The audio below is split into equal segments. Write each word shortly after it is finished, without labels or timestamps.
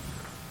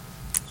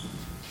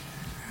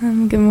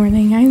Good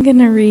morning. I'm going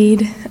to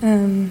read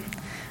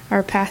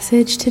our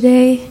passage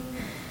today.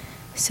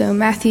 So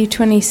Matthew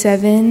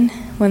 27,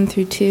 1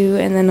 through 2,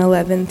 and then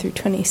 11 through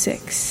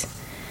 26.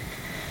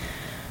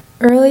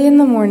 Early in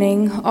the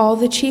morning, all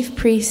the chief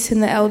priests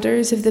and the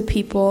elders of the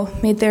people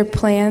made their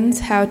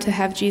plans how to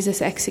have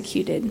Jesus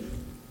executed.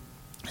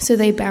 So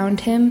they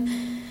bound him,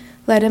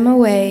 led him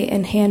away,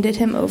 and handed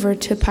him over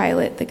to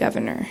Pilate, the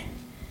governor.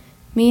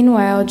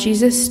 Meanwhile,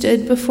 Jesus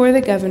stood before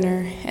the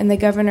governor, and the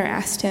governor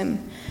asked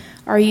him,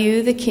 "Are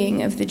you the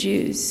king of the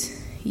Jews?"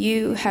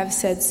 "You have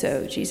said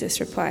so," Jesus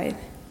replied.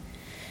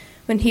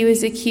 When he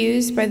was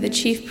accused by the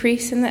chief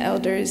priests and the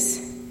elders,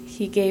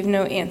 he gave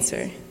no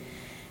answer.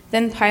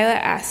 Then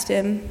Pilate asked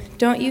him,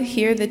 "Don't you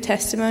hear the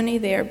testimony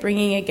they are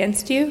bringing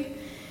against you?"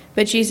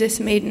 But Jesus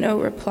made no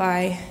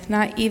reply,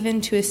 not even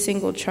to a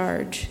single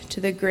charge,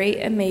 to the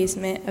great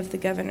amazement of the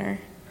governor.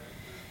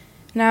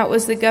 Now it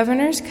was the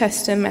governor's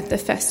custom at the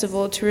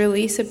festival to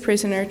release a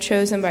prisoner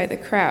chosen by the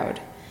crowd.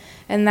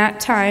 And that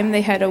time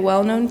they had a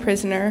well-known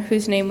prisoner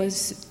whose name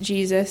was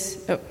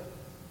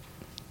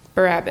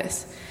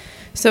Barabbas.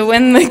 So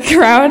when the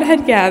crowd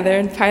had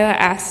gathered, Pilate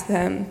asked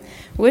them,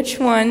 "Which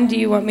one do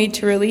you want me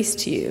to release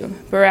to you,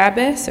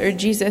 Barabbas or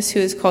Jesus,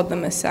 who is called the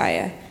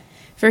Messiah?"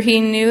 For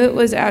he knew it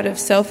was out of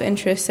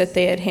self-interest that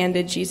they had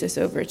handed Jesus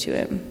over to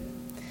him.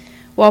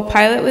 While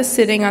Pilate was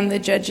sitting on the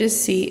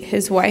judge's seat,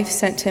 his wife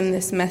sent him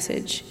this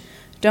message: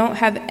 "Don't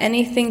have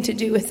anything to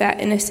do with that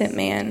innocent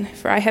man,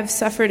 for I have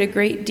suffered a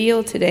great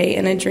deal today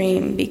in a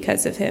dream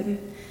because of him."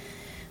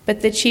 But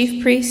the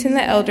chief priests and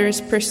the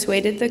elders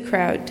persuaded the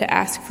crowd to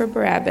ask for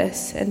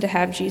Barabbas and to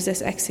have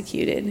Jesus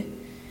executed.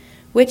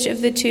 "Which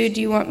of the two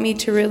do you want me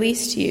to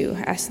release to you?"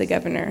 asked the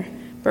governor.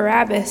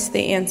 "Barabbas,"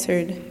 they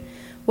answered.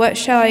 "What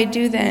shall I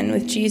do then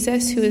with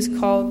Jesus, who is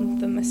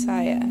called the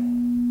Messiah?"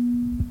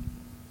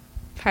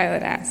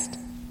 Pilate asked.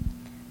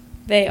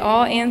 They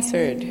all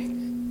answered,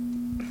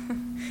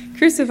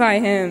 "Crucify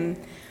him."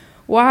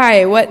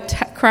 "Why? What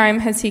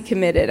crime has he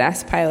committed?"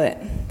 asked Pilate.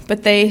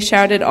 But they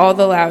shouted all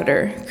the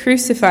louder,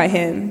 "Crucify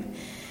him."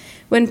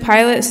 When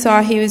Pilate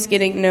saw he was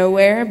getting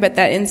nowhere, but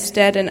that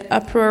instead an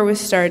uproar was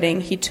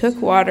starting, he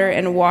took water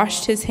and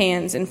washed his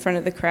hands in front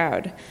of the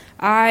crowd.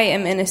 "I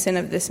am innocent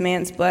of this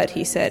man's blood,"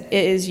 he said.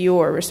 "It is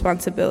your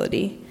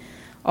responsibility."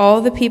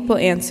 All the people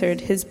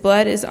answered, "His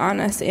blood is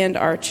on us and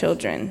our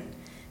children."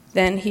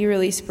 Then he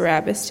released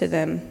Barabbas to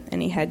them,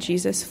 and he had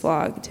Jesus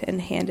flogged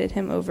and handed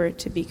him over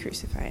to be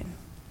crucified.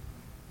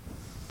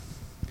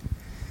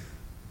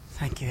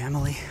 Thank you,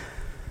 Emily.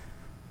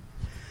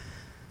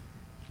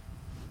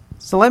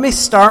 So let me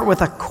start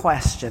with a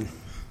question.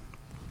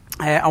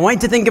 I want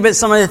you to think about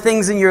some of the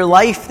things in your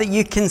life that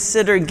you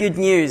consider good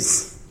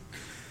news.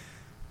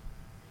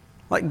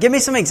 Like, give me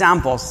some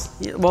examples.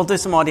 We'll do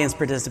some audience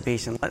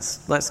participation.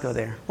 Let's go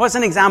there. What's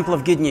an example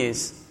of good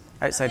news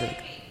outside of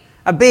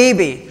a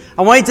baby?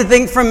 I want you to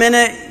think for a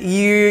minute.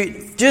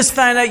 You just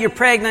found out you're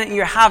pregnant and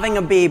you're having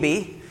a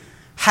baby.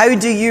 How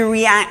do you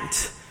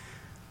react?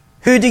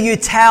 Who do you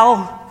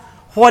tell?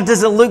 What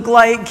does it look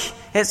like?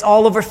 It's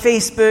all over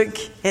Facebook.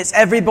 It's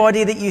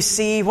everybody that you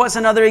see. What's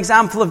another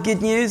example of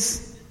good news?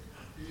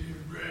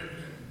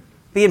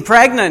 Being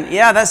pregnant.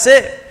 Yeah, that's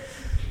it.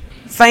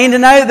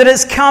 Finding out that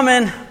it's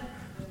coming.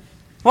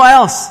 What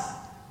else?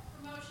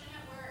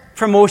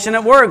 Promotion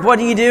at work. What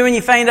do you do when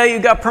you find out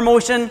you've got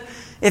promotion?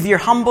 If you're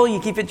humble, you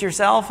keep it to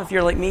yourself. If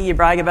you're like me, you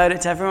brag about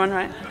it to everyone,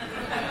 right?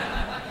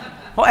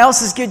 What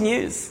else is good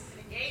news?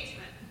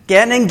 Engagement.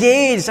 Getting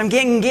engaged. I'm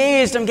getting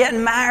engaged. I'm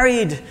getting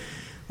married.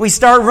 We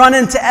start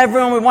running to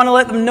everyone. We want to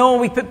let them know.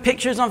 We put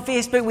pictures on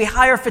Facebook. We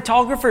hire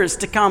photographers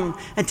to come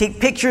and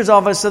take pictures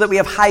of us so that we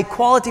have high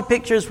quality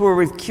pictures where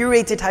we've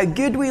curated how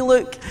good we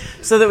look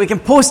so that we can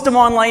post them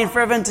online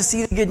for everyone to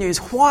see the good news.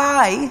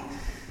 Why,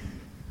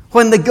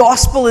 when the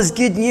gospel is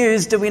good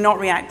news, do we not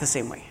react the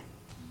same way?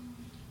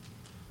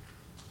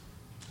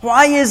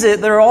 Why is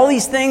it there are all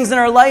these things in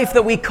our life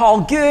that we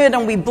call good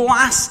and we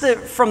blast it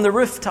from the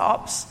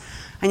rooftops,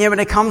 and yet when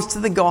it comes to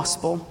the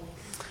gospel,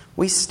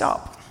 we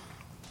stop?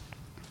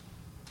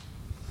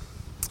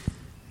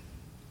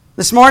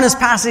 This morning's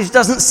passage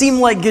doesn't seem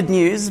like good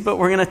news, but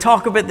we're going to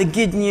talk about the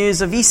good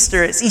news of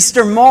Easter. It's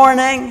Easter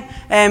morning.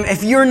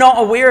 If you're not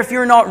aware, if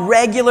you're not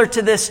regular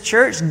to this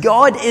church,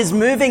 God is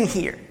moving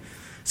here.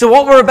 So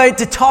what we're about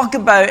to talk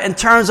about in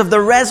terms of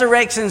the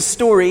resurrection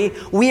story,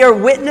 we are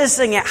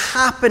witnessing it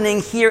happening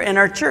here in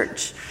our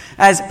church.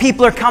 As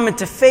people are coming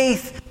to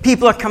faith,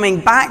 people are coming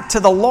back to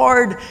the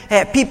Lord.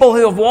 People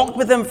who have walked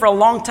with Him for a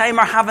long time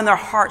are having their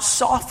hearts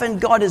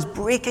softened. God is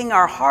breaking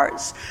our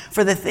hearts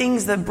for the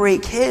things that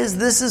break His.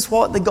 This is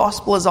what the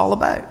gospel is all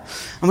about.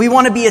 And we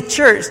want to be a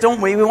church, don't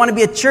we? We want to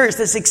be a church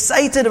that's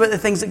excited about the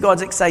things that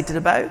God's excited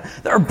about,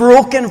 that are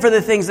broken for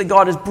the things that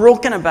God is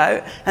broken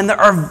about, and that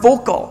are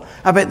vocal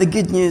about the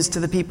good news to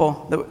the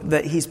people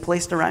that He's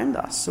placed around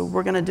us. So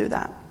we're going to do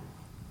that.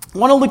 I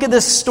want to look at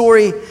this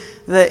story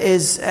that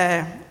is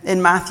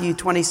in Matthew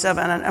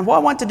 27. And what I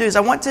want to do is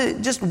I want to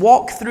just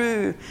walk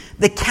through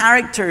the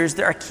characters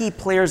that are key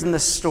players in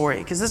this story,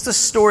 because this is a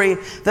story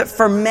that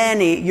for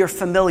many you're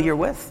familiar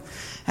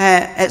with.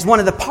 It's one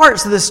of the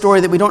parts of the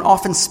story that we don't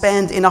often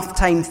spend enough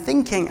time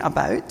thinking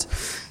about.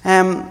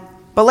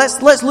 But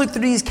let's look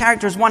through these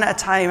characters one at a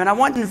time. And I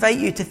want to invite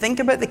you to think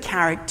about the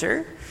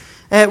character.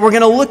 We're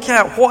going to look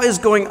at what is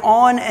going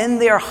on in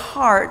their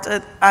heart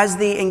as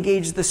they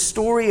engage the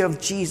story of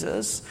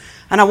Jesus.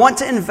 And I want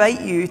to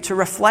invite you to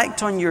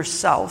reflect on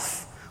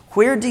yourself.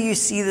 Where do you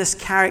see this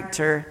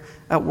character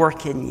at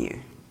work in you?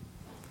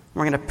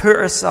 We're going to put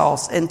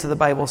ourselves into the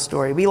Bible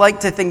story. We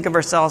like to think of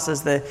ourselves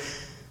as the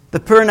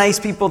poor, nice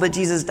people that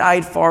Jesus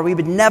died for. We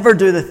would never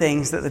do the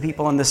things that the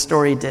people in this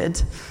story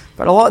did.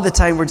 But a lot of the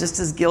time, we're just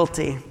as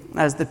guilty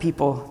as the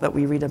people that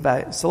we read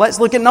about. So let's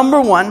look at number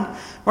one.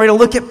 We're going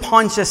to look at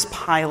Pontius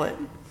Pilate.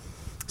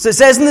 So it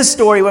says in the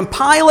story, when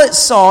Pilate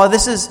saw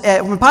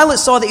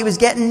that he was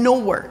getting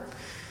nowhere,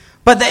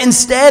 but that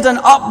instead an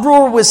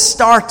uproar was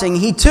starting,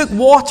 he took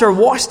water,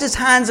 washed his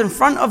hands in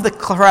front of the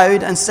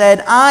crowd, and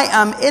said, "I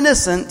am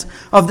innocent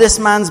of this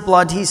man's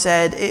blood," he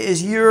said. "It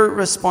is your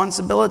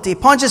responsibility."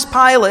 Pontius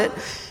Pilate,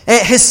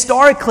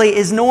 historically,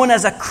 is known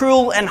as a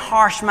cruel and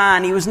harsh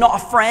man. He was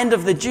not a friend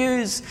of the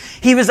Jews.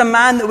 He was a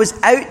man that was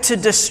out to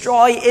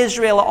destroy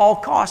Israel at all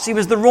costs. He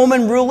was the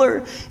Roman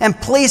ruler in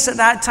place at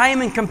that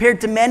time, and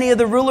compared to many of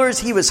the rulers,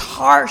 he was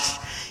harsh.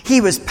 He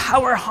was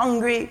power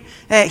hungry.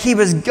 He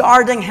was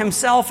guarding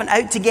himself and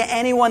out to get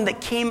anyone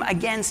that came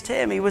against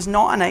him. He was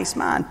not a nice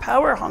man,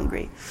 power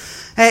hungry.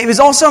 He was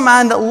also a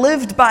man that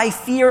lived by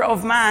fear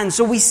of man.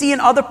 So we see in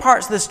other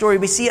parts of the story,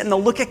 we see it in the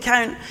Luke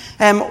account,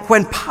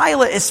 when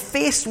Pilate is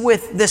faced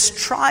with this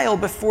trial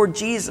before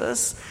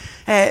Jesus,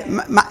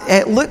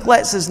 Luke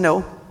lets us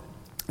know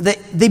that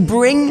they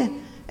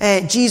bring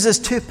Jesus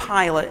to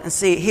Pilate and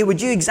say, "Hey,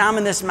 would you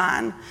examine this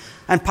man?"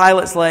 And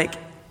Pilate's like,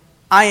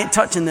 "I ain't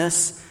touching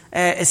this.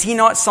 Is he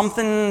not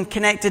something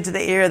connected to the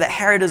area that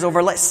Herod is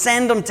over? Let's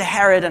send him to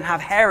Herod and have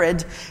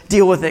Herod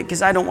deal with it,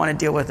 because I don't want to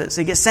deal with it."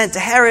 So he gets sent to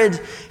Herod.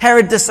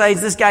 Herod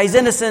decides this guy's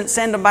innocent.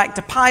 Send him back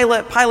to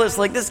Pilate. Pilate's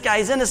like, "This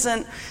guy's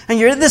innocent." And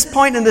you're at this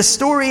point in the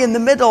story in the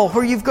middle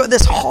where you've got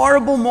this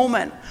horrible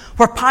moment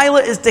where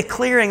Pilate is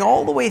declaring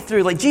all the way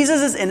through, like,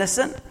 Jesus is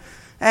innocent.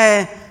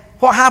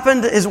 What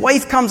happened? His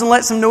wife comes and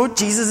lets him know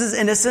Jesus is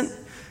innocent.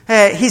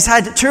 He's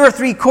had 2 or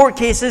 3 court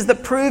cases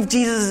that prove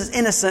Jesus is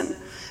innocent.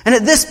 And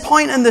at this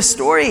point in the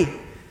story,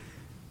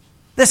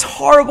 this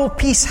horrible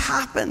piece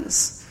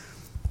happens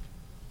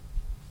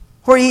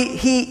where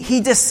he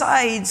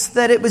decides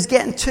that it was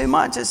getting too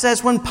much. It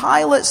says, when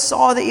Pilate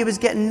saw that he was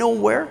getting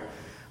nowhere,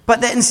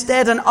 but that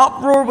instead an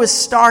uproar was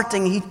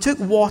starting, he took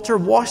water,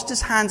 washed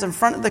his hands in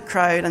front of the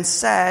crowd, and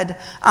said,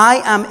 "I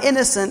am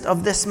innocent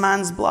of this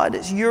man's blood.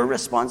 It's your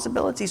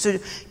responsibility." So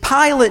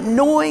Pilate,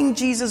 knowing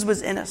Jesus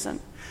was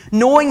innocent,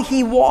 knowing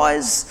he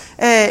was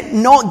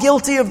not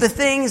guilty of the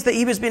things that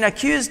he was being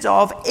accused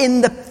of,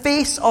 in the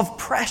face of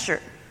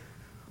pressure.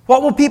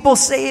 What will people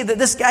say? That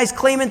this guy's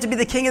claiming to be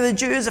the king of the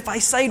Jews. If I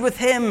side with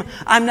him,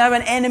 I'm now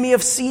an enemy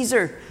of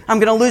Caesar. I'm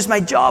going to lose my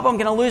job. I'm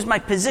going to lose my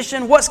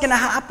position. What's going to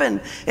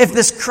happen if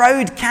this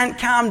crowd can't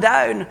calm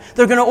down?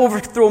 They're going to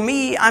overthrow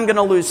me. I'm going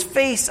to lose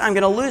face. I'm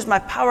going to lose my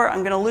power. I'm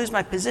going to lose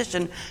my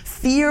position.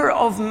 Fear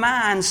of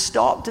man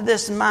stopped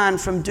this man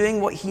from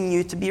doing what he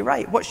knew to be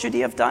right. What should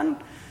he have done?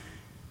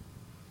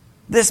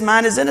 "This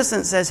man is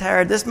innocent," says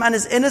Herod. "This man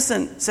is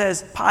innocent,"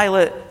 says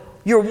Pilate.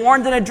 "You're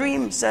warned in a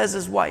dream," says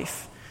his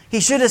wife. He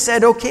should have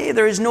said, "Okay,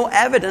 there is no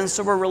evidence,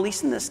 so we're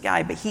releasing this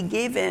guy." But he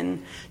gave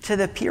in to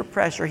the peer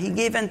pressure. He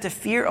gave in to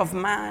fear of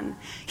man.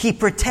 He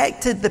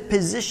protected the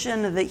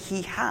position that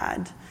he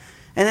had,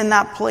 and in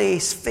that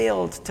place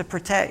failed to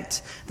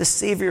protect the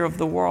Savior of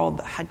the world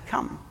that had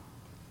come.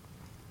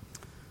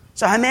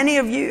 So how many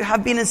of you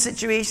have been in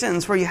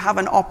situations where you have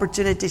an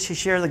opportunity to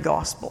share the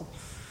gospel,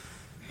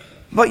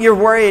 but you're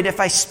worried, if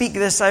I speak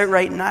this out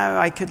right now,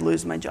 I could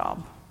lose my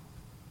job?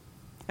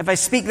 If I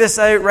speak this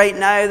out right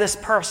now, this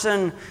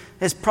person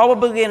is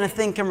probably going to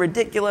think I'm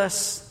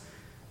ridiculous.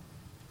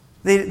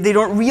 They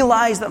don't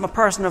realize that I'm a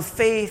person of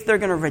faith. They're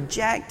going to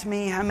reject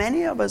me. How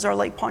many of us are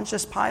like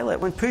Pontius Pilate?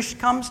 When push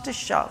comes to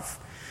shove,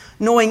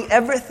 knowing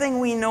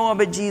everything we know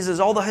about Jesus,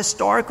 all the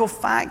historical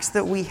facts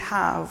that we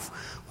have,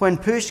 when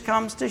push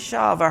comes to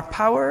shove, our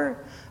power,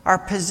 our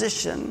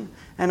position,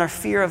 and our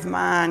fear of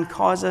man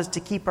cause us to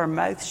keep our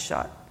mouths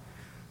shut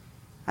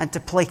and to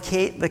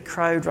placate the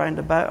crowd round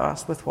about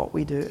us with what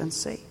we do and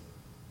say.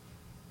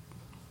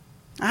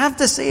 I have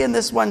to say in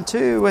this one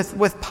too,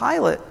 with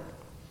Pilate,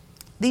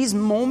 these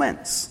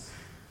moments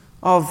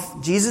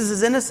of Jesus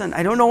is innocent,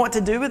 I don't know what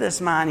to do with this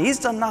man, he's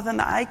done nothing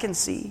that I can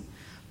see.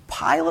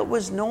 Pilate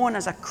was known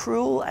as a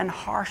cruel and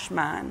harsh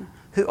man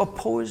who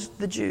opposed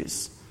the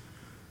Jews.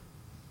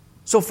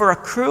 So for a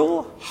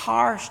cruel,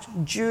 harsh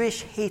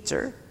Jewish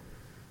hater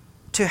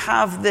to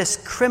have this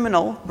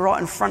criminal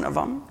brought in front of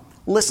him,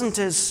 listen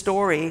to his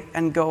story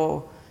and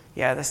go,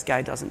 "Yeah, this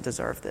guy doesn't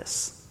deserve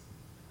this."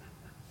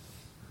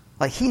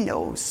 Like, he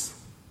knows.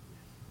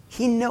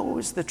 He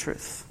knows the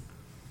truth.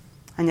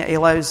 And yet he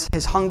allows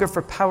his hunger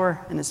for power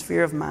and his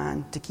fear of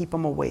man to keep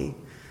him away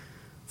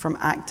from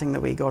acting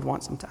the way God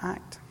wants him to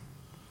act.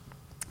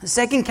 The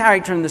second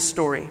character in this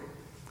story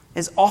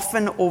is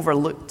often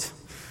overlooked.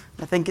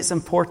 I think it's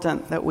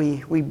important that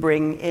we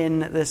bring in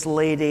this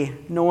lady,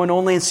 known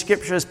only in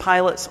Scripture as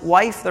Pilate's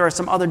wife. There are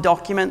some other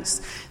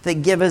documents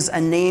that give us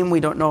a name. We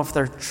don't know if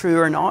they're true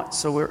or not,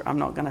 so I'm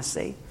not going to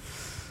say.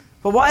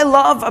 But what I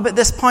love about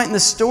this point in the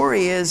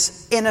story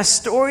is, in a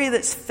story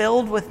that's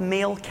filled with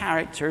male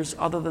characters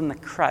other than the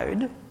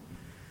crowd,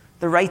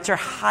 the writer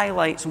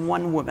highlights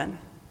one woman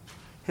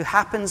who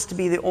happens to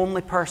be the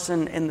only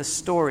person in the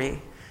story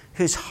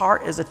whose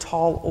heart is at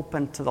all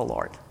open to the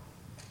Lord.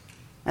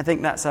 I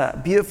think that's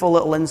a beautiful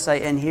little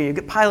insight in here. You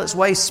get Pilate's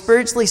wife,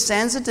 spiritually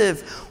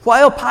sensitive.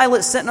 While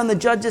Pilate's sitting on the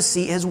judge's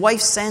seat, his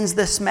wife sends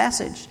this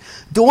message: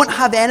 "Don't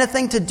have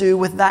anything to do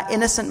with that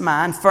innocent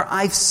man, for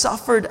I've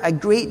suffered a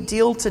great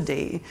deal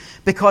today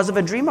because of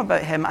a dream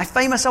about him." I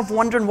find myself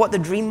wondering what the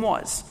dream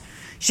was.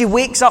 She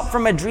wakes up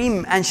from a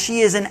dream and she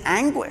is in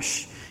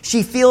anguish.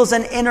 She feels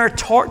an inner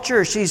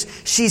torture.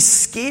 She's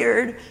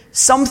scared.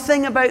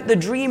 Something about the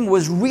dream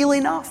was real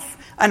enough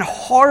and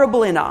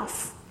horrible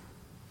enough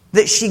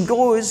that she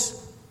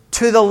goes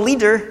to the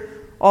leader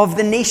of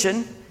the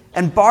nation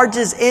and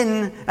barges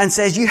in and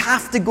says, "You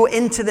have to go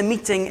into the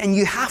meeting and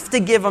you have to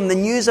give him the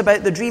news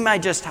about the dream I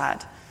just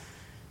had."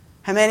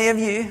 How many of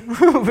you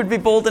would be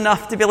bold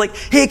enough to be like,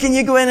 "Hey, can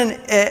you go in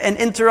and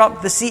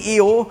interrupt the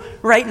CEO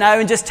right now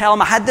and just tell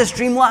him I had this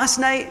dream last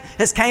night?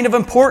 It's kind of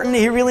important.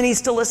 He really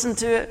needs to listen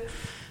to it."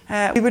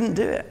 We wouldn't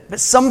do it.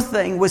 But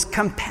something was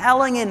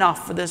compelling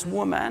enough for this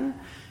woman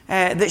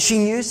that she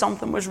knew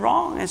something was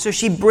wrong. And so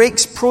she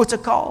breaks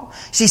protocol.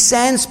 She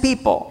sends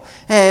people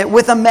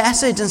with a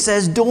message and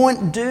says,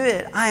 "Don't do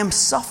it. I am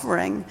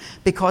suffering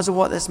because of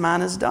what this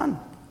man has done."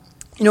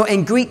 You know,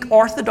 in Greek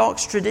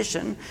Orthodox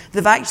tradition,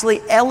 they've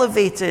actually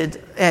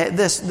elevated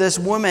this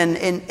woman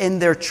in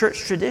their church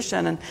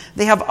tradition. And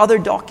they have other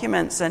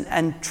documents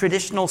and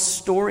traditional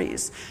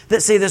stories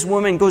that say this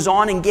woman goes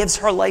on and gives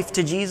her life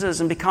to Jesus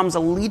and becomes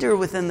a leader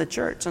within the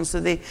church. And so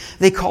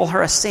they call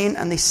her a saint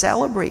and they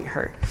celebrate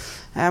her.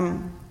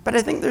 But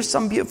I think there's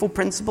some beautiful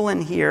principle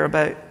in here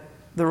about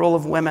the role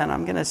of women.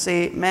 I'm going to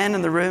say, men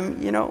in the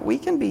room, you know, we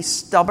can be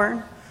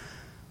stubborn.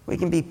 We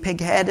can be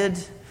pig-headed.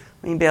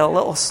 We can be a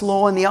little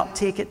slow in the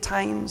uptake at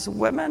times.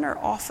 Women are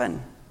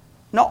often,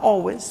 not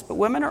always, but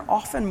women are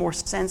often more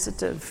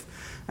sensitive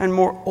and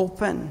more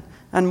open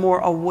and more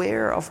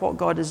aware of what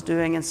God is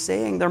doing and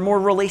saying. They're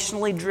more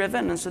relationally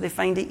driven, and so they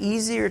find it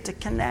easier to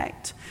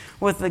connect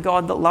with the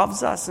God that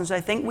loves us. And so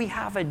I think we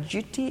have a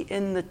duty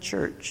in the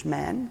church,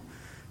 men,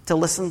 to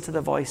listen to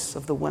the voice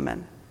of the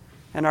women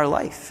in our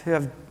life who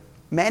have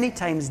many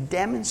times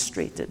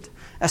demonstrated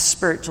a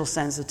spiritual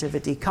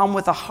sensitivity, come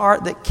with a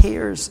heart that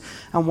cares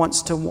and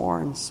wants to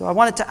warn. So I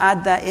wanted to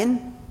add that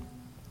in,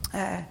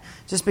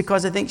 just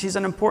because I think she's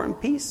an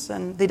important piece.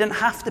 And they didn't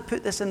have to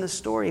put this in the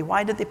story.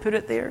 Why did they put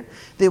it there?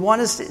 They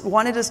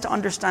wanted us to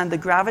understand the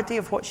gravity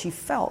of what she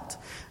felt,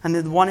 and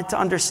they wanted to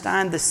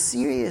understand the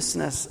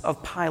seriousness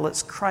of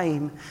Pilate's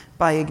crime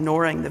by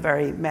ignoring the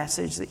very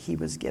message that he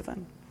was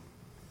given.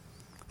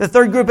 The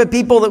third group of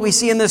people that we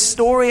see in this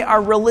story are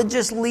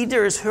religious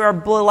leaders who are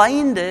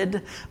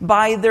blinded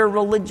by their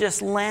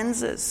religious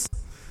lenses.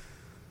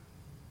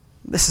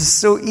 This is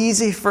so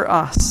easy for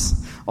us.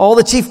 All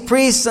the chief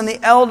priests and the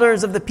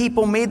elders of the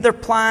people made their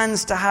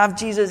plans to have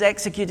Jesus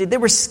executed. They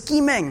were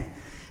scheming.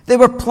 They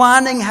were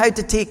planning how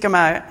to take him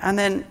out. And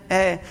then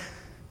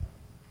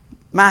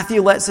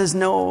Matthew lets us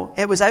know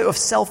it was out of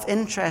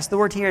self-interest. The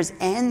word here is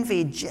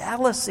envy,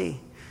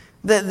 jealousy,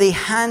 that they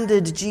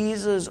handed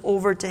Jesus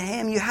over to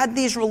him. You had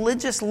these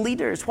religious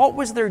leaders. What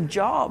was their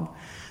job?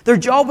 Their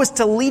job was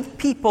to lead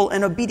people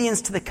in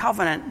obedience to the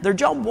covenant. Their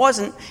job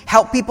wasn't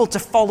help people to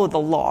follow the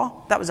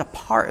law. That was a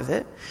part of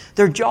it.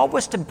 Their job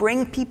was to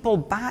bring people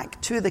back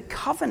to the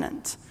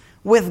covenant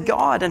with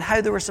God and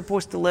how they were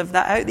supposed to live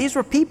that out. These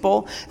were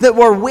people that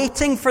were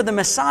waiting for the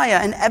Messiah,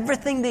 and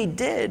everything they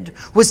did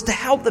was to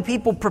help the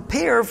people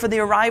prepare for the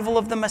arrival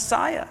of the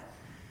Messiah.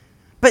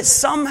 But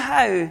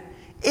somehow,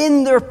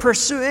 in their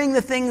pursuing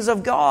the things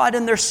of God,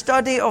 in their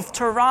study of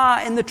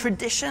Torah, in the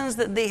traditions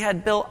that they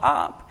had built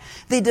up,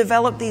 they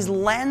developed these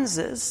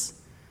lenses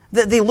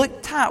that they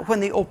looked at when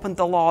they opened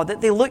the law,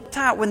 that they looked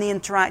at when they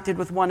interacted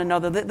with one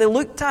another, that they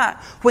looked at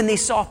when they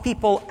saw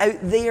people out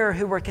there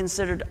who were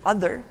considered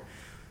other.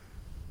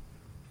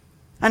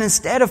 And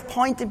instead of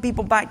pointing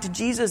people back to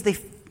Jesus,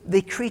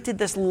 they created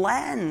this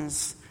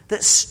lens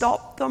that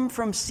stopped them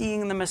from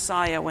seeing the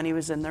Messiah when he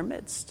was in their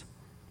midst.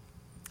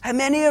 How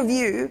many of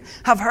you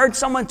have heard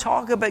someone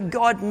talk about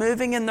God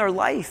moving in their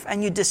life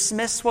and you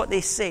dismiss what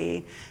they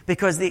say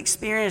because the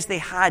experience they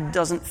had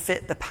doesn't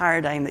fit the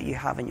paradigm that you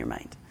have in your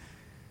mind?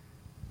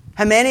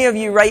 How many of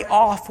you write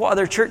off what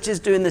other churches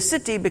do in the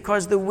city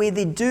because the way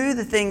they do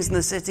the things in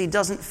the city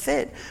doesn't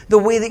fit the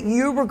way that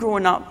you were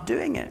growing up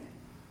doing it?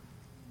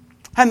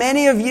 How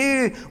many of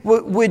you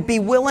would be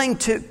willing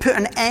to put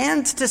an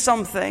end to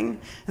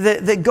something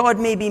that God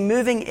may be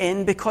moving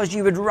in because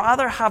you would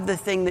rather have the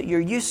thing that you're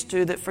used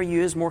to that for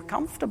you is more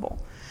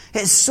comfortable?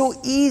 It's so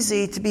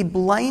easy to be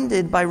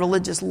blinded by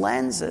religious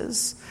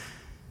lenses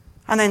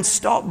and then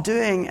stop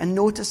doing and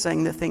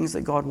noticing the things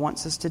that God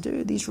wants us to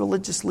do. These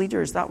religious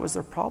leaders, that was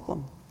their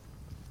problem.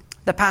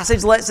 The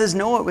passage lets us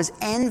know it was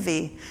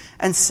envy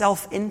and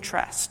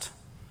self-interest.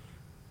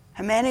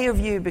 How many of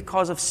you,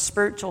 because of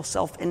spiritual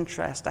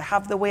self-interest, I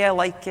have the way I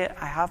like it,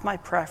 I have my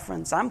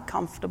preference, I'm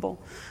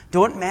comfortable,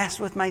 don't mess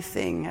with my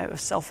thing, out of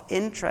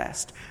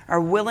self-interest,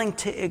 are willing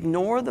to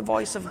ignore the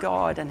voice of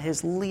God and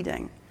His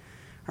leading,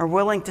 are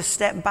willing to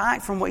step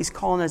back from what He's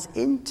calling us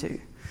into,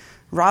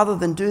 rather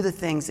than do the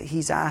things that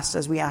He's asked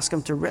as we ask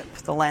Him to rip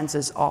the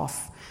lenses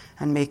off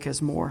and make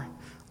us more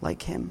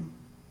like Him.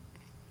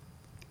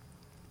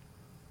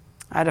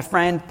 I had a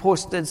friend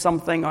posted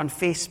something on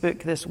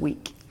Facebook this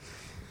week.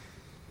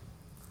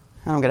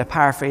 I'm going to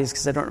paraphrase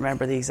because I don't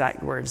remember the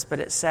exact words, but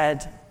it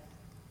said,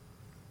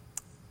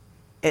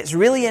 "It's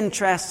really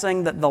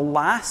interesting that the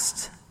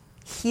last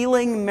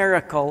healing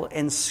miracle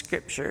in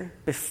Scripture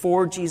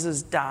before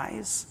Jesus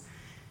dies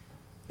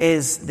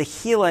is the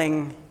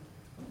healing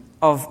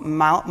of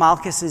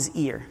Malchus's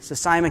ear." So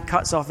Simon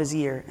cuts off his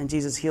ear and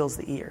Jesus heals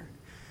the ear.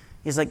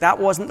 He's like, that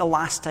wasn't the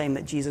last time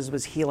that Jesus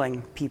was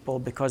healing people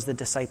because the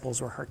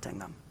disciples were hurting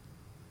them.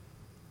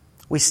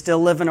 We still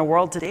live in a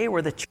world today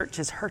where the church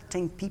is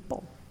hurting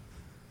people.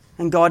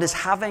 And God is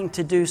having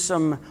to do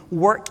some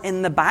work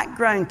in the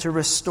background to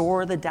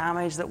restore the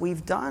damage that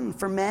we've done.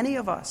 For many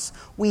of us,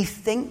 we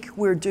think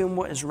we're doing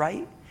what is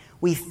right.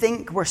 We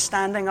think we're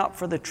standing up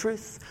for the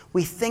truth.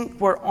 We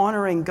think we're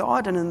honoring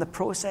God, and in the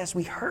process,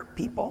 we hurt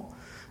people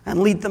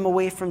and lead them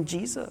away from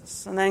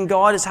Jesus. And then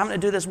God is having to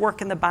do this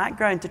work in the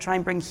background to try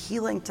and bring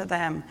healing to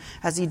them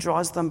as He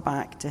draws them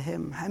back to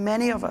Him. How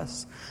many of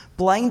us,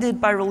 blinded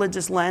by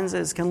religious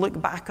lenses, can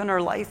look back on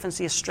our life and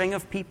see a string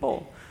of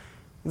people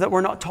that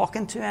we're not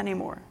talking to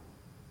anymore,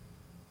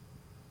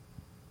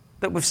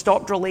 that we've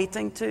stopped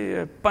relating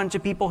to, a bunch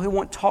of people who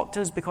won't talk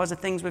to us because of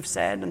things we've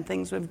said and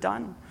things we've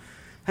done?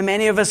 And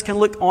many of us can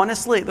look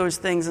honestly at those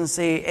things and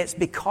say, it's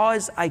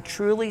because I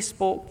truly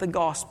spoke the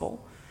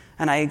gospel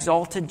and I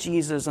exalted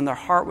Jesus and their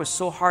heart was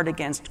so hard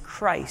against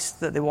Christ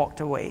that they walked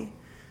away.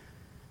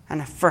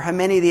 And for how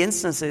many of the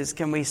instances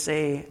can we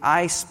say,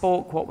 I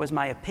spoke what was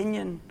my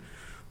opinion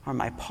or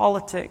my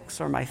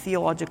politics or my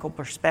theological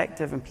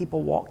perspective, and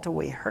people walked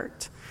away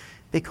hurt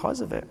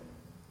because of it?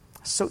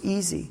 So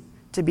easy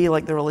to be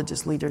like the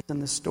religious leaders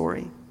in the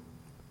story.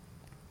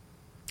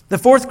 The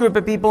fourth group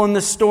of people in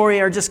the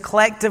story are just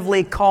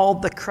collectively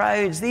called the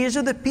crowds. These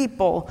are the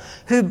people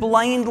who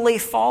blindly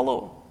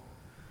follow.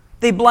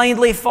 They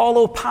blindly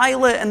follow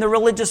Pilate and the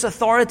religious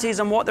authorities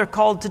and what they're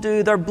called to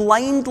do. They're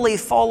blindly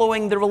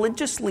following the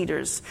religious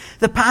leaders.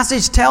 The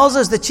passage tells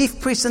us the chief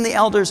priests and the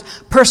elders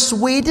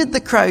persuaded the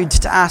crowd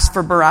to ask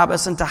for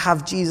Barabbas and to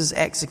have Jesus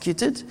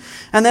executed.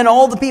 And then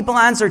all the people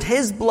answered,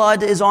 His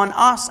blood is on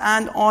us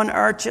and on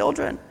our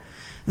children.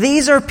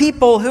 These are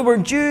people who were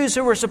Jews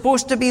who were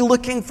supposed to be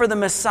looking for the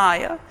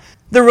Messiah.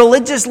 The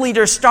religious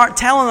leaders start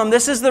telling them,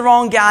 this is the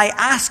wrong guy,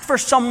 ask for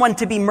someone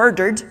to be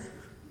murdered.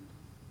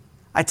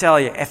 I tell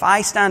you, if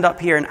I stand up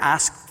here and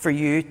ask for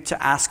you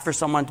to ask for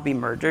someone to be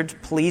murdered,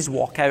 please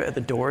walk out of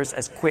the doors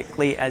as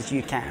quickly as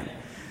you can.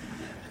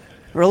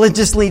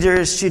 Religious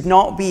leaders should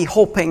not be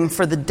hoping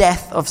for the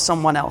death of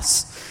someone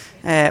else.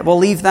 We'll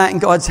leave that in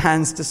God's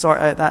hands to sort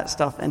out that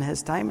stuff in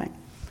His timing.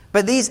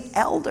 But these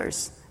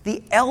elders,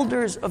 the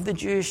elders of the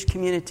Jewish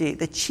community,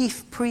 the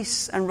chief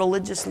priests and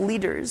religious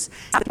leaders,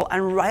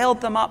 and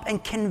riled them up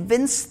and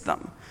convinced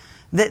them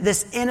that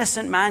this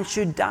innocent man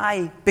should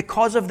die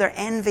because of their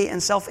envy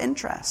and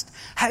self-interest.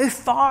 How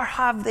far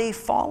have they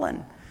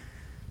fallen?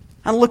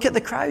 And look at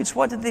the crowds.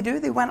 What did they do?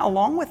 They went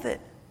along with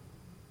it.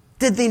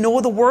 Did they know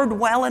the word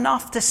well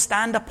enough to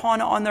stand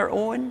upon it on their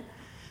own?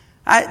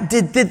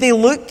 Did they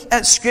look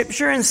at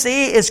Scripture and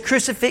say, is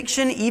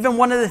crucifixion even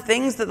one of the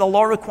things that the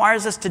law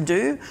requires us to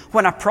do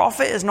when a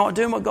prophet is not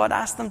doing what God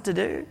asked them to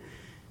do?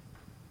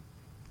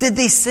 Did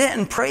they sit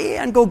and pray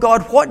and go,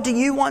 God, what do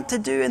you want to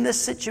do in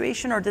this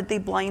situation? Or did they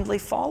blindly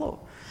follow?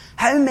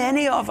 How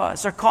many of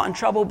us are caught in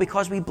trouble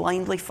because we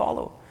blindly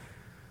follow?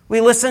 We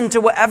listen to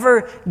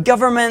whatever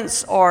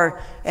governments or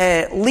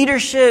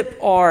leadership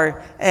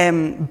or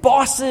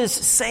bosses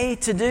say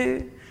to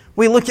do.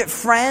 We look at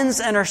friends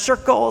in our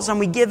circles and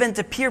we give in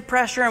to peer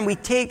pressure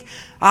and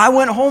I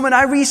went home and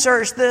I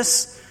researched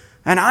this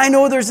and I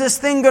know there's this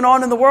thing going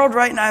on in the world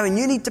right now and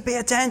you need to pay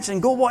attention.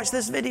 Go watch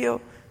this video.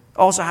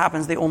 Also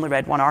happens they only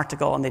read one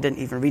article and they didn't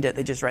even read it.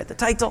 They just read the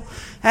title.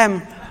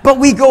 But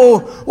we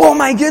go, oh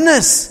my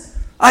goodness,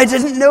 I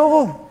didn't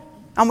know.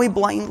 And we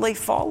blindly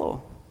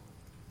follow.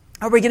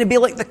 Are we going to be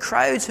like the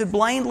crowds who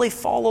blindly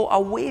follow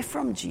away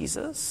from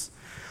Jesus?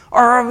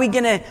 Or are we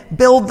going to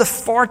build the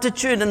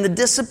fortitude and the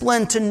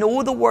discipline to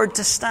know the word,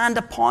 to stand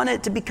upon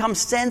it, to become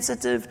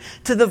sensitive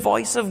to the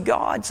voice of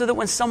God, so that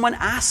when someone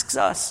asks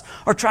us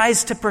or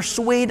tries to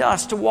persuade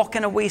us to walk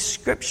in a way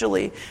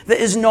scripturally that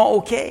is not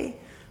okay,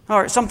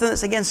 or something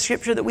that's against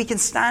Scripture, that we can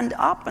stand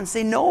up and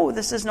say, no,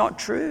 this is not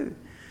true.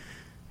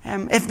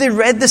 If they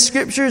read the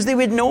Scriptures, they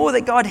would know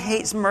that God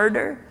hates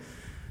murder,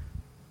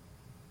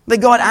 that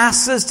God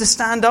asks us to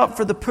stand up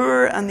for the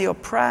poor and the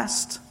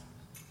oppressed.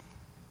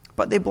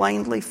 But they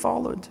blindly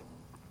followed.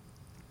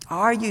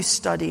 Are you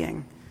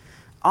studying?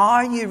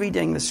 Are you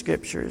reading the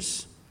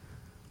Scriptures?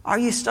 Are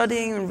you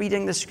studying and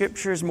reading the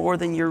Scriptures more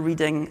than you're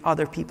reading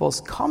other people's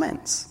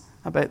comments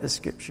about the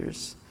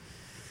Scriptures?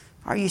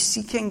 Are you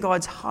seeking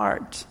God's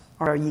heart,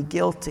 or are you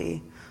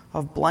guilty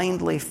of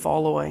blindly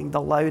following the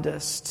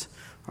loudest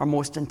or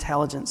most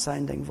intelligent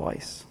sounding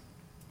voice?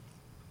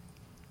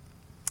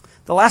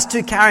 The last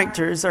two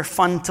characters are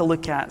fun to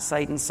look at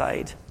side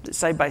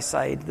by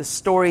side. The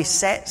story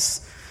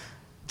sets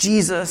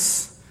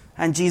Jesus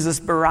and Jesus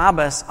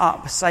Barabbas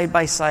up side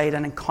by side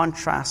and in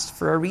contrast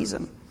for a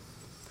reason.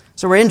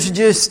 So we're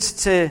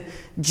introduced to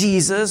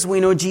Jesus. We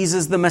know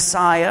Jesus the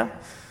Messiah.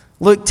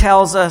 Luke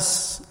tells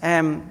us,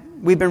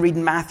 we've been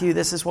reading Matthew,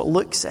 this is what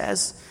Luke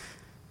says.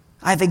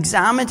 I've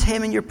examined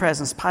him in your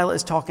presence. Pilate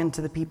is talking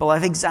to the people.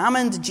 I've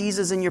examined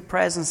Jesus in your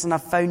presence, and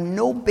I've found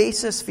no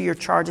basis for your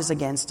charges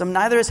against him.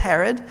 Neither is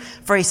Herod,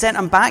 for he sent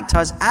him back to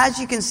us. As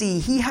you can see,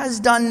 he has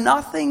done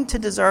nothing to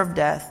deserve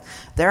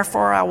death.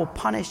 Therefore, I will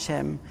punish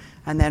him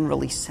and then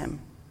release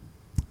him.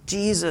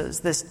 Jesus,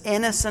 this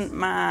innocent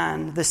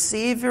man, the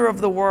Savior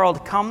of the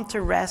world, come to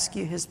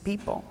rescue his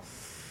people.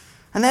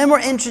 And then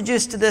we're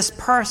introduced to this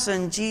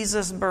person,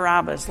 Jesus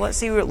Barabbas. Let's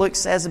see what Luke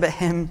says about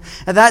him.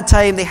 At that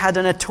time, they had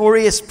a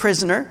notorious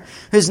prisoner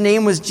whose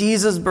name was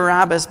Jesus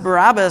Barabbas.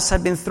 Barabbas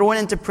had been thrown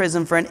into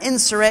prison for an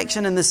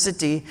insurrection in the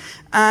city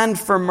and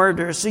for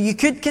murder. So you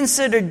could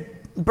consider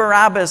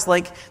Barabbas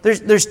like,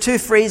 there's two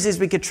phrases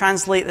we could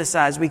translate this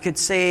as. We could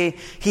say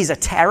he's a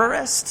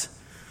terrorist,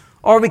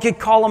 or we could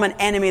call him an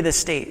enemy of the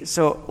state.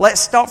 So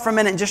let's stop for a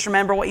minute and just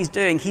remember what he's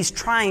doing. He's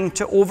trying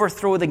to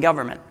overthrow the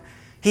government.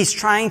 He's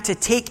trying to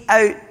take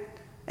out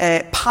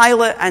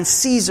Pilate and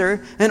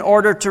Caesar in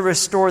order to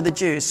restore the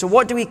Jews. So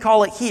what do we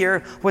call it here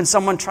when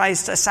someone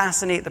tries to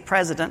assassinate the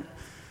president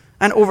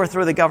and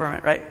overthrow the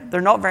government, right? They're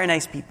not very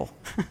nice people.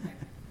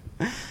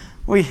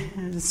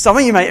 Some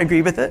of you might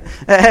agree with it,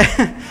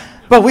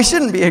 but we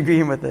shouldn't be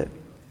agreeing with it.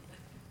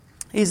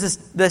 He's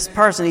this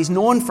person. He's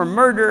known for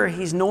murder.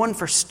 He's known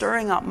for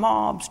stirring up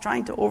mobs,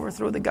 trying to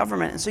overthrow the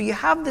government. And so you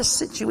have this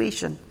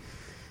situation.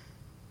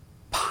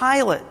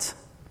 Pilate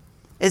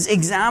is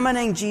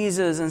examining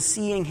Jesus and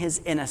seeing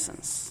his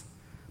innocence.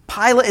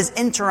 Pilate is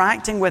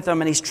interacting with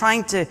him and he's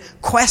trying to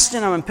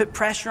question him and put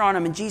pressure on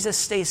him, and Jesus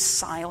stays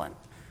silent.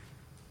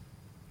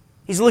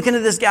 He's looking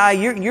at this guy,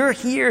 you're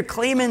here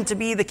claiming to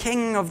be the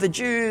king of the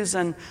Jews,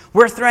 and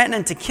we're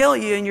threatening to kill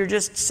you, and you're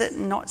just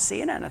sitting not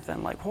saying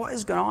anything. Like, what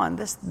is going on?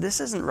 This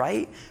isn't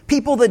right.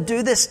 People that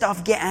do this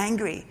stuff get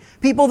angry.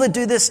 People that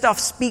do this stuff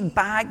speak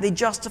back. They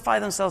justify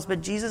themselves,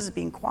 but Jesus is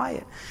being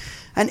quiet.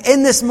 And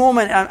in this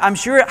moment, I'm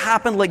sure it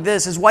happened like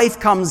this. His wife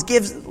comes,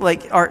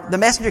 the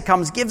messenger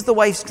comes, gives the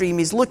wife's dream.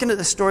 He's looking at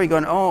the story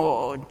going,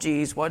 oh,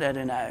 geez, what did I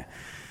do now?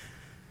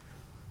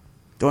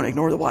 Don't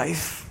ignore the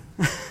wife.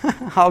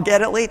 I'll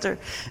get it later.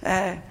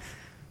 And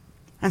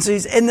so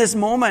he's in this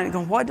moment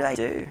going, what did I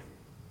do?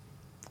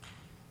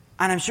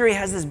 And I'm sure he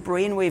has this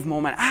brainwave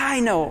moment. I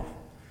know.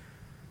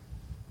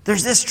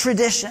 There's this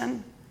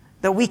tradition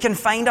that we can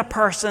find a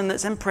person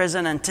that's in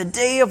prison, and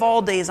today of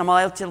all days I'm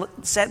allowed to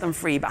set them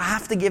free, but I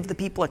have to give the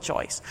people a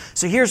choice.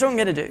 So here's what I'm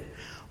going to do.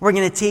 We're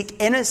going to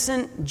take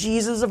innocent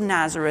Jesus of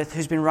Nazareth,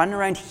 who's been running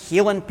around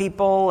healing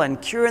people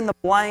and curing the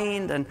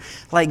blind and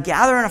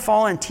gathering a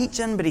following and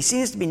teaching, but he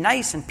seems to be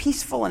nice and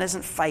peaceful and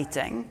isn't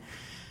fighting.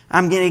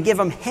 I'm going to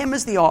give him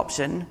as the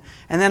option,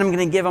 and then I'm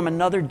going to give him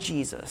another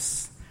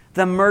Jesus,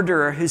 the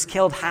murderer who's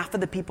killed half of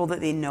the people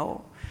that they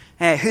know,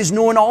 who's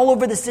known all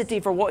over the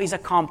city for what he's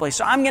accomplished.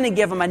 So I'm going to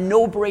give him a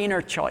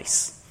no-brainer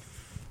choice.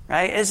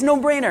 Right? It's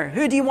no-brainer.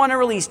 Who do you want to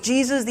release?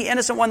 Jesus, the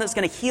innocent one that's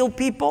going to heal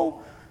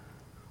people?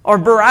 Or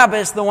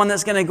Barabbas, the one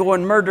that's going to go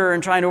and murder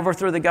and try and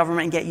overthrow the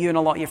government and get you and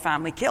a lot of your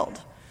family killed?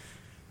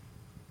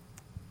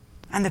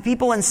 And the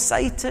people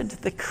incited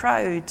the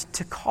crowd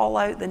to call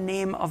out the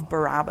name of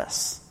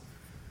Barabbas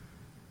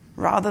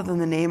rather than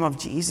the name of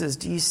Jesus.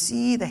 Do you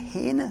see the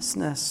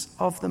heinousness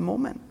of the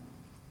moment?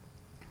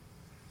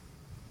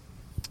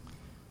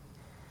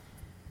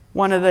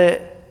 One of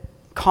the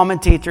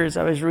commentators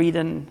I was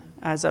reading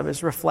as I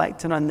was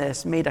reflecting on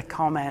this made a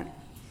comment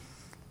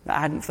that I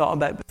hadn't thought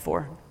about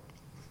before.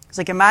 It's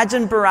like,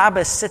 imagine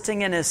Barabbas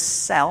sitting in his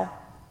cell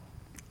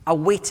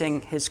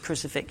awaiting his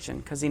crucifixion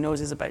because he knows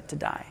he's about to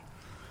die.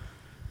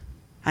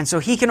 And so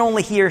he can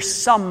only hear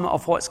some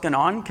of what's going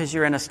on because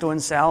you're in a stone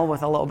cell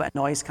with a little bit of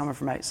noise coming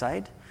from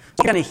outside.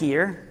 What you're going to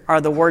hear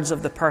are the words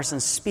of the person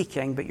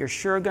speaking, but you're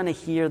sure going to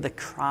hear the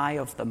cry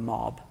of the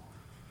mob.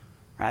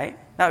 Right?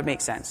 That would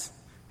make sense.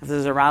 If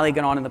there's a rally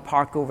going on in the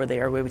park over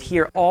there, we would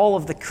hear all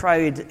of the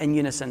crowd in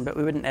unison, but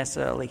we wouldn't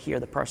necessarily hear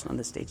the person on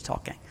the stage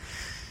talking.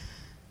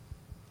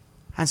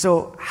 And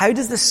so, how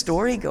does the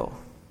story go?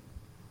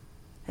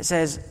 It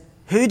says,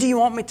 who do you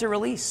want me to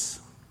release?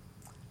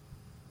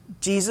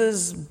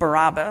 Jesus,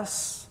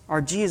 Barabbas,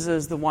 or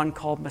Jesus, the one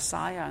called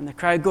Messiah? And the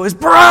crowd goes,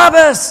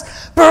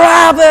 Barabbas!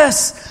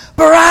 Barabbas!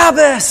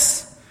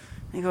 Barabbas!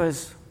 And he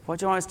goes, what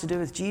do you want us to do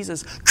with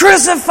Jesus?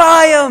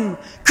 Crucify him!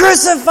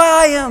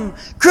 Crucify him!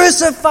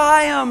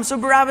 Crucify him! So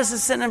Barabbas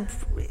is sitting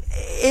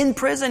in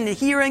prison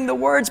hearing the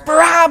words,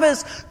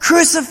 Barabbas,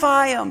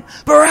 crucify him!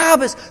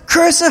 Barabbas,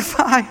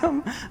 crucify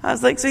him! I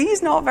was like, so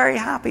he's not very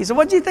happy. So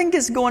what do you think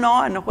is going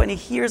on when he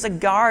hears a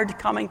guard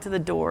coming to the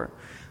door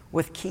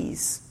with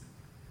keys?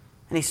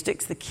 And he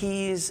sticks the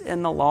keys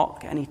in the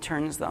lock and he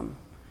turns them.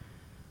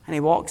 And he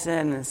walks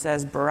in and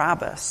says,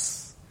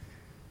 Barabbas,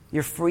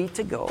 you're free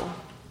to go.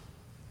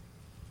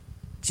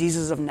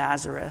 Jesus of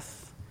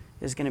Nazareth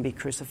is going to be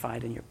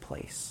crucified in your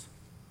place.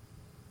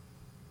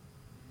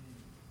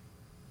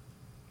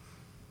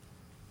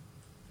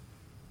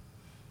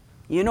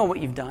 You know what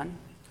you've done.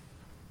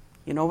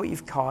 You know what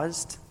you've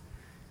caused.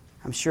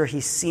 I'm sure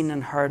he's seen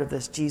and heard of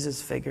this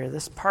Jesus figure.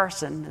 This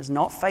person is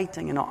not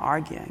fighting and not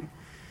arguing,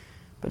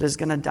 but is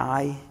going to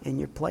die in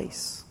your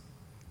place.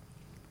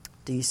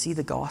 Do you see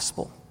the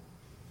gospel?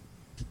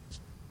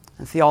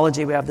 In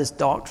theology, we have this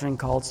doctrine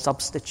called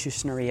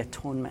substitutionary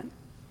atonement.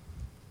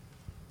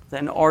 That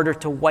in order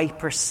to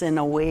wipe our sin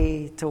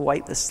away, to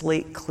wipe the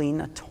slate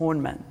clean,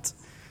 atonement,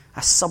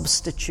 a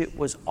substitute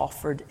was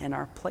offered in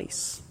our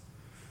place.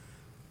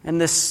 In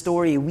this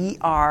story, we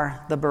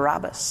are the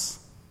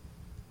Barabbas,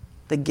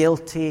 the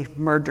guilty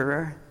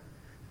murderer.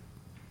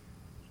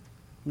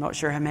 I'm not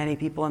sure how many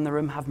people in the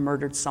room have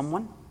murdered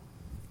someone.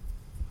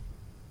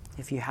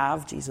 If you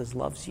have, Jesus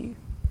loves you.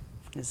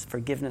 His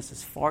forgiveness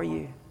is for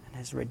you, and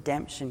his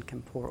redemption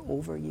can pour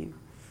over you.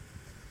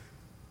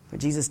 But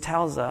Jesus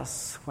tells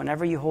us,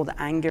 whenever you hold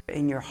anger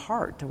in your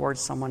heart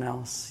towards someone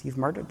else, you've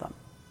murdered them.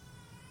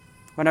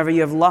 Whenever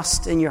you have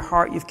lust in your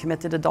heart, you've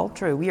committed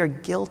adultery. We are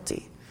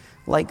guilty,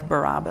 like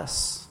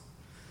Barabbas,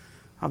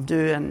 of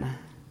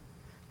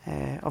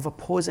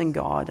opposing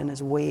God in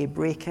his way,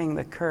 breaking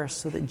the curse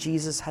so that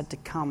Jesus had to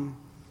come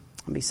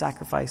and be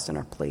sacrificed in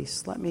our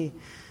place. Let me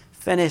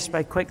finish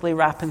by quickly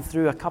wrapping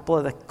through a couple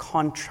of the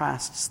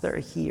contrasts that are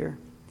here.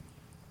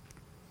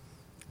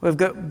 We've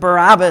got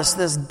Barabbas,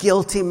 this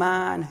guilty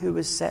man who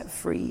was set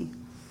free.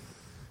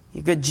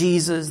 You've got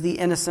Jesus, the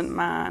innocent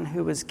man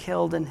who was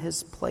killed in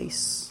his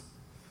place.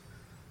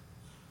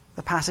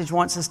 The passage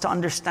wants us to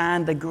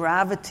understand the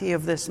gravity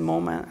of this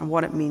moment and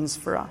what it means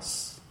for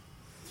us.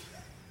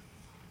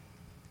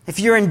 If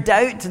you're in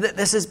doubt that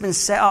this has been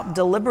set up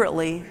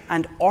deliberately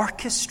and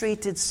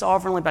orchestrated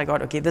sovereignly by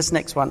God, okay, this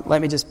next one,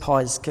 let me just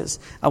pause because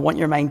I want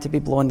your mind to be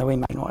blown the way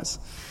mine was.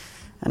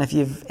 And if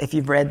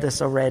you've read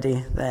this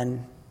already,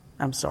 then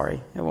I'm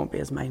sorry, it won't be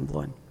as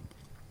mind-blowing.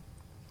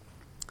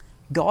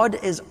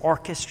 God is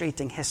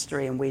orchestrating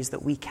history in ways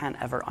that we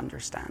can't ever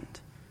understand.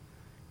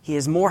 He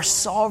is more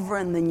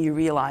sovereign than you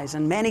realize.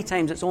 And many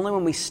times it's only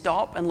when we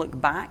stop and look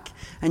back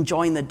and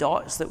join the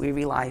dots that we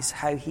realize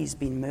how he's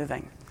been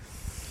moving.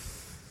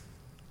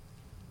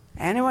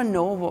 Anyone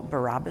know what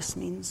Barabbas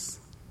means?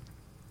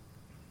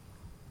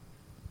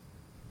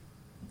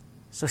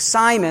 So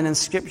Simon in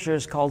Scripture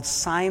is called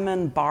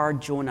Simon Bar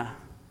Jonah.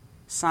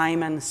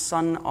 Simon,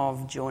 son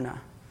of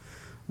Jonah.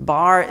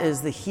 Bar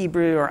is the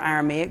Hebrew or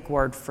Aramaic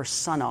word for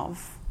son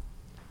of.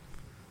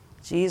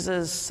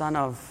 Jesus, son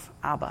of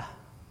Abba.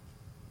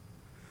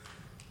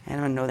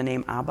 Anyone know the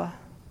name Abba?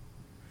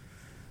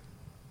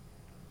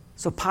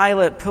 So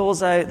Pilate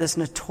pulls out this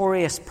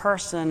notorious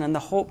person in the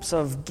hopes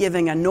of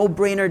giving a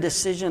no-brainer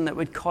decision that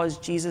would cause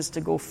Jesus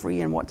to go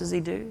free. And what does he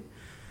do?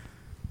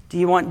 Do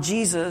you want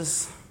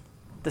Jesus,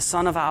 the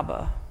son of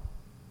Abba,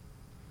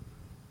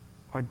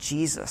 or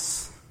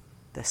Jesus,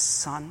 the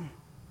son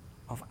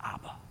of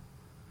Abba?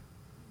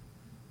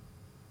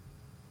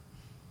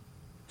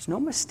 There's no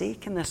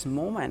mistake in this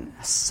moment.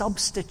 A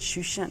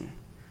substitution.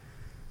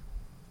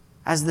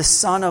 As the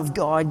Son of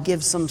God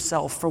gives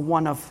himself for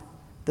one of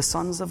the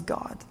sons of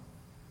God.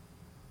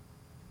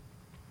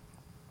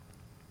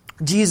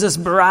 Jesus,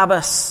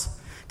 Barabbas,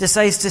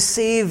 decides to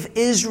save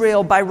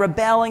Israel by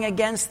rebelling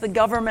against the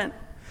government,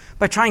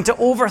 by trying to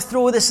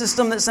overthrow the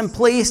system that's in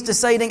place,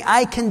 deciding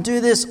I can do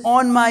this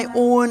on my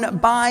own,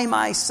 by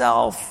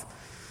myself.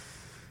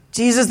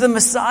 Jesus, the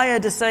Messiah,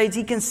 decides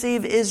he can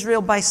save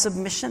Israel by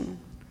submission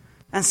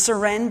and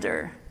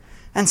surrender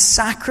and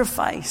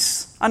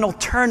sacrifice, an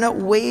alternate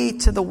way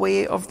to the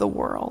way of the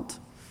world.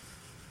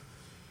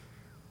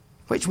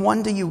 Which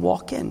one do you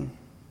walk in?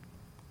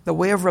 The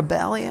way of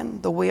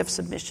rebellion, the way of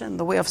submission,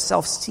 the way of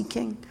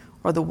self-seeking,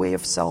 or the way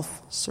of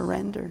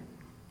self-surrender?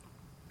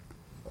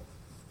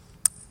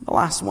 The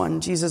last one,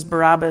 Jesus,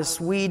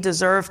 Barabbas. We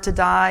deserve to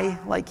die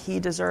like he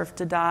deserved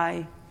to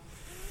die.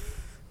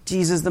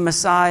 Jesus, the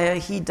Messiah,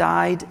 he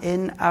died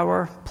in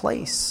our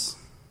place.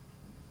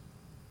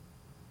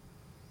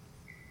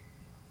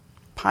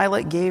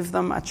 Pilate gave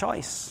them a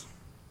choice.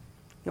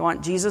 You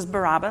want Jesus,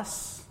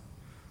 Barabbas,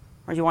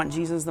 or you want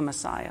Jesus, the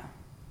Messiah?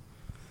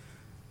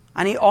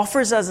 And he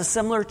offers us a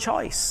similar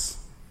choice.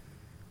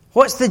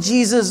 What's the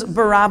Jesus,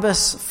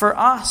 Barabbas for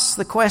us?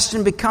 The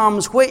question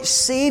becomes, which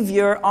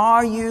Savior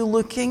are you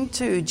looking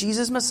to?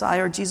 Jesus,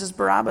 Messiah, or Jesus,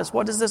 Barabbas?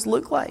 What does this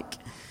look like?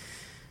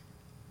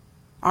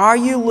 Are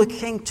you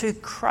looking to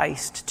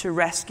Christ to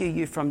rescue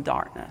you from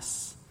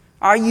darkness?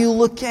 Are you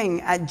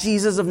looking at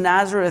Jesus of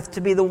Nazareth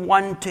to be the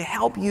one to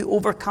help you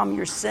overcome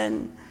your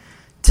sin,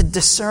 to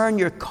discern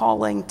your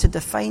calling, to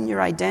define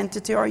your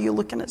identity, or are you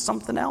looking at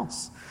something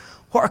else?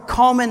 What are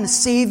common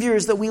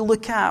saviors that we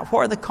look at? What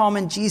are the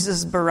common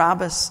Jesus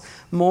Barabbas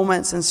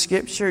moments in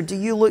Scripture? Do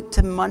you look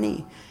to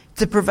money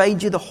to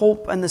provide you the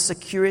hope and the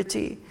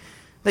security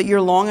that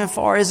you're longing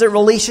for? Is it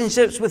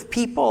relationships with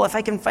people? If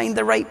I can find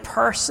the right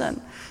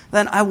person,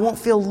 then I won't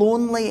feel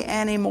lonely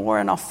anymore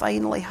and I'll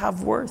finally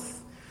have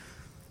worth.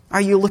 Are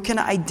you looking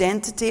at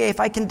identity? If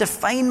I can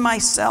define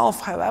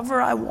myself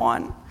however I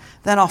want,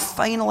 then I'll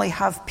finally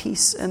have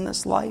peace in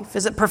this life.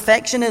 Is it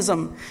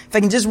perfectionism? If I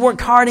can just work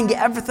hard and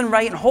get everything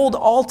right and hold it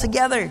all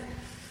together,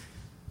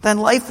 then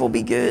life will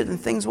be good and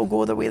things will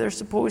go the way they're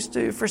supposed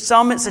to. For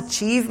some, it's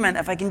achievement.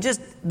 If I can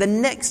just, the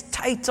next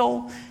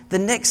title, the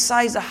next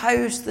size of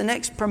house, the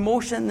next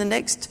promotion, the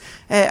next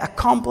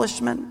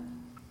accomplishment.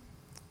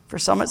 For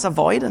some, it's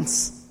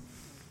avoidance.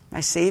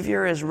 My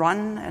Savior is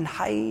run and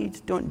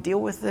hide, don't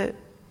deal with it.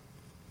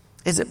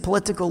 Is it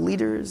political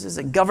leaders? Is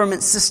it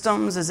government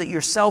systems? Is it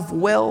your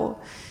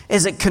self-will?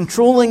 Is it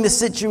controlling the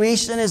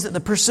situation? Is it the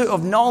pursuit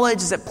of knowledge?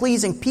 Is it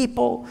pleasing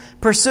people?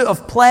 Pursuit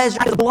of pleasure,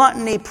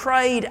 gluttony,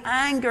 pride,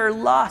 anger,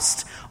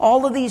 lust.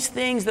 All of these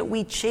things that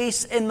we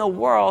chase in the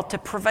world to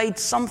provide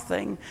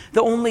something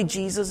that only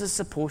Jesus is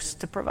supposed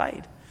to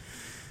provide.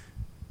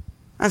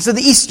 And so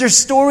the Easter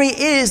story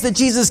is that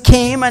Jesus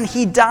came and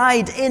he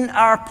died in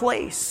our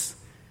place.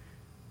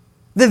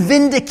 The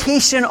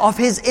vindication of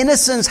his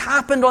innocence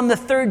happened on the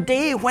third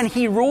day when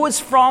he rose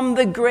from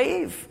the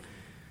grave.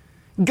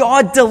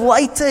 God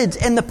delighted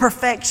in the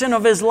perfection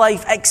of his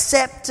life,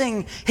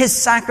 accepting his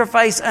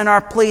sacrifice in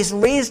our place,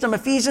 raised him,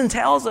 Ephesians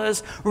tells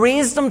us,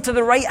 raised him to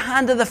the right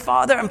hand of the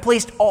Father and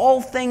placed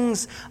all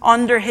things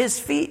under his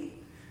feet.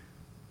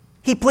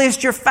 He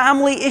placed your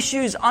family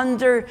issues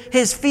under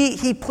his feet.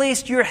 He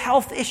placed your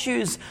health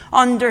issues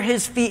under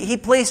his feet. He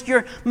placed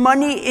your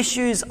money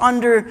issues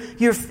under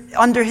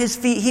his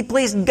feet. He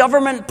placed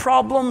government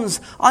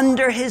problems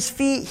under his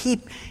feet.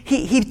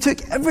 He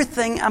took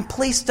everything and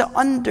placed it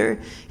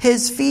under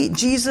his feet.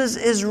 Jesus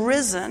is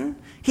risen.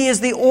 He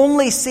is the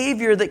only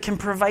Savior that can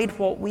provide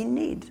what we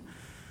need.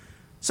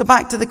 So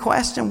back to the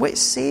question, which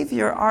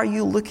Savior are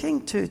you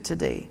looking to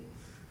today?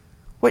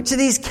 Which of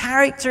these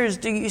characters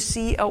do you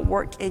see at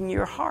work in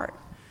your heart?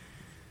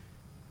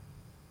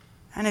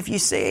 And if you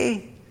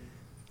say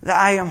that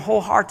I am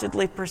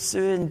wholeheartedly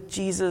pursuing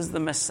Jesus the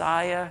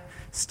Messiah,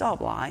 stop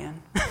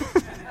lying.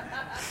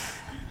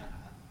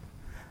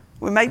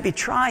 We might be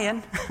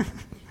trying.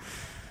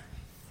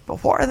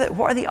 But what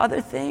are the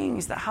other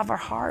things that have our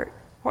heart?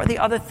 What are the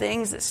other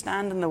things that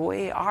stand in the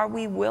way? Are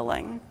we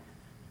willing,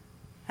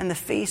 in the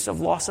face of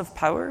loss of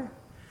power,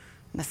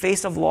 in the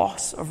face of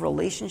loss of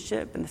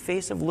relationship, in the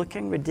face of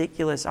looking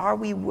ridiculous, are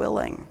we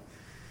willing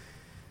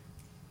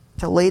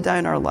to lay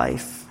down our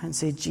life and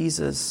say,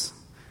 Jesus,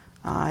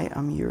 I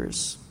am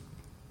yours?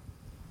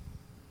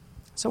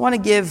 So I want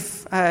to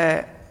give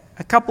a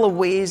couple of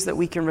ways that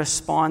we can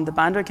respond. The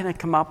band are going to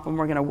come up and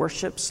we're going to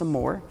worship some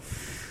more.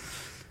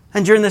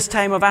 And during this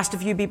time, I've asked a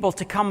few people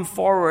to come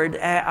forward.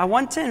 I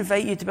want to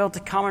invite you to be able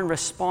to come and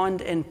respond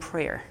in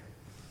prayer.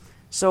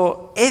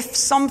 So if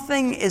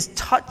something is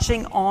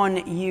touching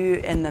on you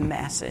in the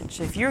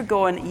message, if you're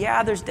going,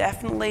 yeah, there's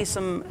definitely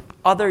some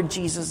other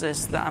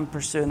Jesuses that I'm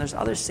pursuing, there's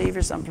other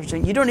Saviors that I'm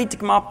pursuing, you don't need to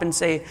come up and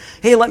say,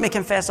 hey, let me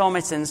confess all my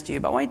sins to you.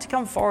 But I want you to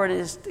come forward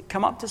and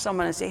come up to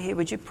someone and say, hey,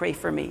 would you pray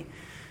for me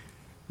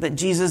that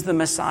Jesus the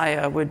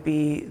Messiah would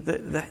be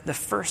the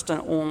first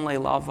and only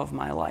love of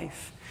my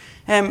life?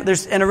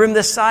 There's in a room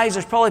this size,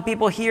 there's probably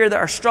people here that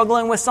are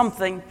struggling with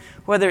something,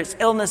 whether it's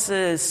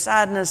illnesses,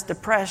 sadness,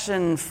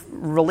 depression,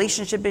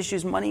 relationship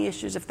issues, money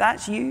issues. If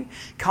that's you,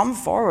 come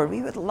forward.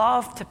 We would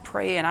love to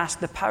pray and ask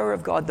the power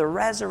of God, the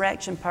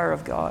resurrection power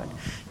of God,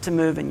 to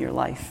move in your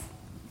life.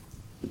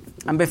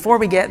 And before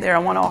we get there, I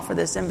want to offer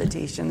this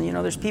invitation. You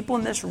know, there's people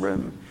in this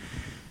room.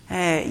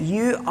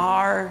 You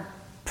are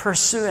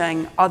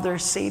pursuing other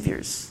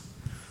saviors.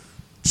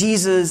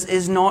 Jesus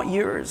is not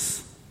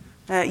yours.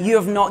 You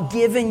have not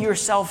given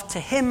yourself to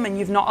him, and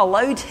you've not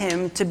allowed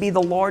him to be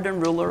the Lord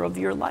and ruler of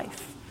your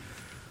life.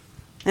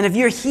 And if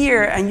you're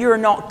here and you're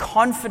not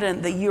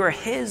confident that you are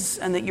his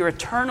and that your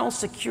eternal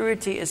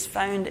security is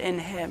found in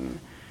him,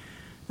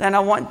 then I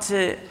want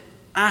to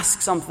ask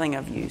something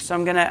of you. So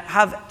I'm going to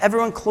have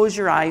everyone close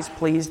your eyes,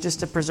 please, just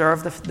to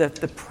preserve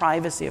the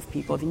privacy of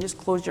people. If you can just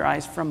close your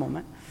eyes for a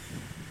moment.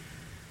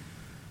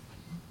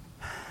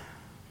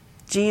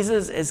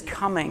 Jesus is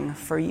coming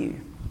for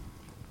you.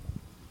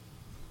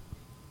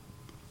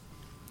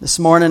 This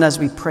morning as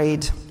we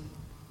prayed,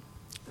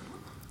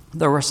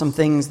 there were some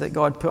things that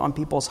God put on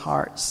people's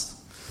hearts.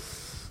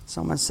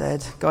 Someone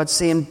said, God's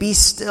saying, be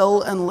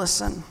still and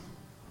listen.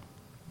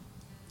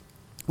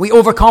 We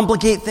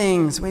overcomplicate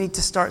things. We need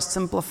to start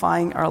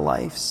simplifying our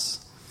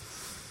lives.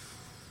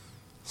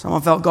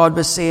 Someone felt God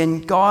was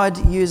saying,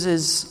 God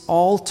uses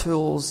all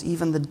tools,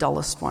 even the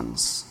dullest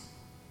ones.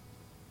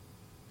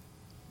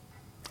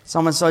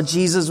 Someone saw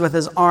Jesus with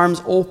his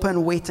arms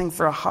open, waiting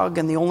for a hug,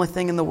 and the only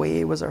thing in the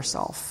way was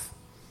ourselves.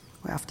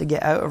 We have to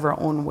get out of our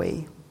own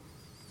way.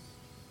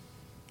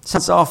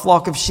 Some saw a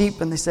flock of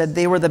sheep, and they said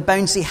they were the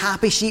bouncy,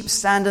 happy sheep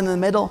standing in the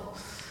middle.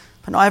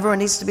 But not everyone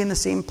needs to be in the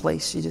same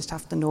place. You just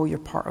have to know you're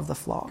part of the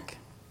flock.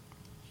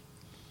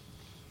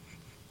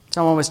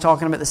 Someone was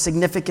talking about the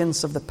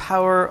significance of the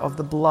power of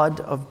the blood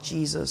of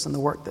Jesus and the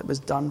work that was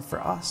done for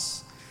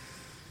us.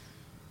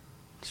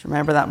 Just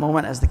remember that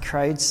moment as the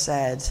crowd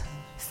said,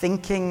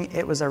 thinking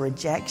it was a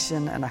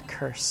rejection and a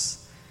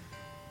curse,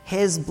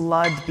 "His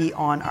blood be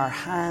on our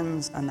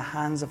hands and the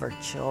hands of our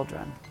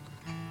children."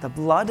 The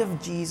blood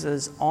of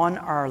Jesus on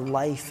our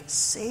life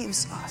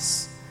saves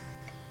us.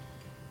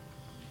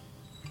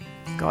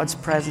 God's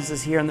presence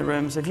is here in the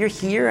room. So if you're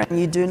here and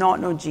you do not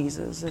know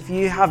Jesus, if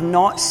you have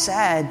not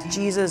said,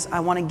 "Jesus, I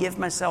want to give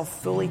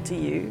myself fully to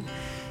you,"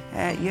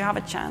 you have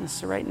a chance.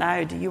 So right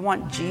now, do you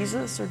want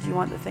Jesus or do you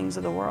want the things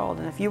of the world?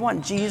 And if you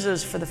want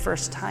Jesus for the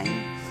first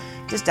time,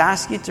 just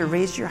ask you to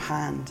raise your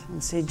hand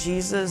and say,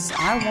 "Jesus,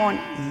 I want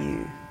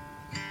you."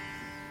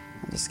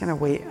 I'm just going to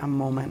wait a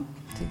moment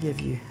to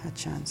give you a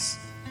chance.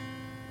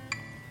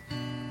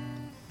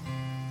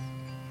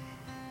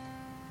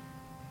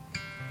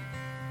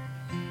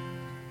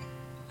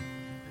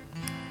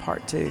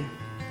 Part 2.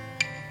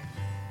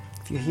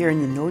 If you're here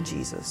and you know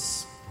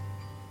Jesus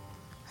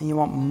and you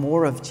want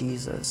more of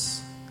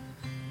Jesus,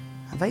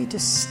 I invite you to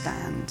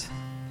stand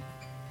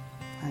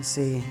and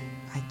say,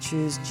 "I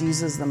choose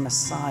Jesus the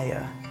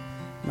Messiah,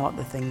 not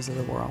the things of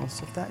the world."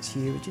 So if that's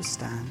you, would you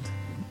stand?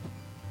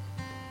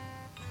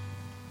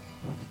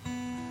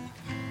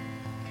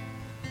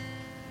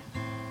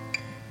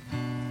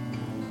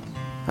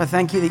 I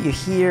thank you that you're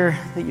here,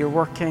 that you're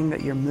working,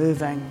 that you're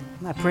moving.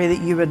 I pray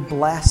that you would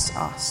bless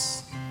us.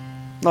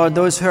 Lord,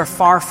 those who are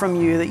far from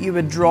you, that you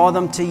would draw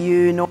them to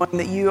you, knowing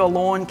that you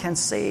alone can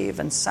save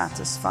and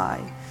satisfy.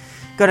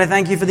 God, I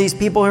thank you for these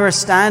people who are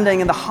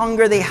standing and the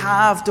hunger they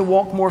have to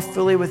walk more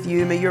fully with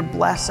you. May your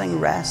blessing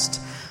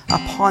rest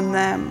upon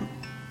them.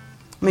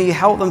 May you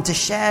help them to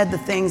shed the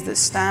things that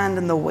stand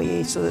in the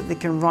way so that they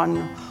can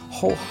run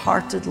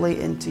wholeheartedly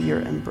into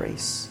your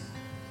embrace.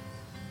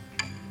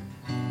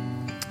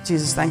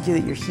 Jesus, thank you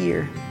that you're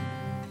here.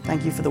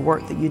 Thank you for the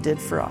work that you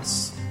did for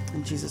us.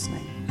 In Jesus'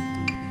 name.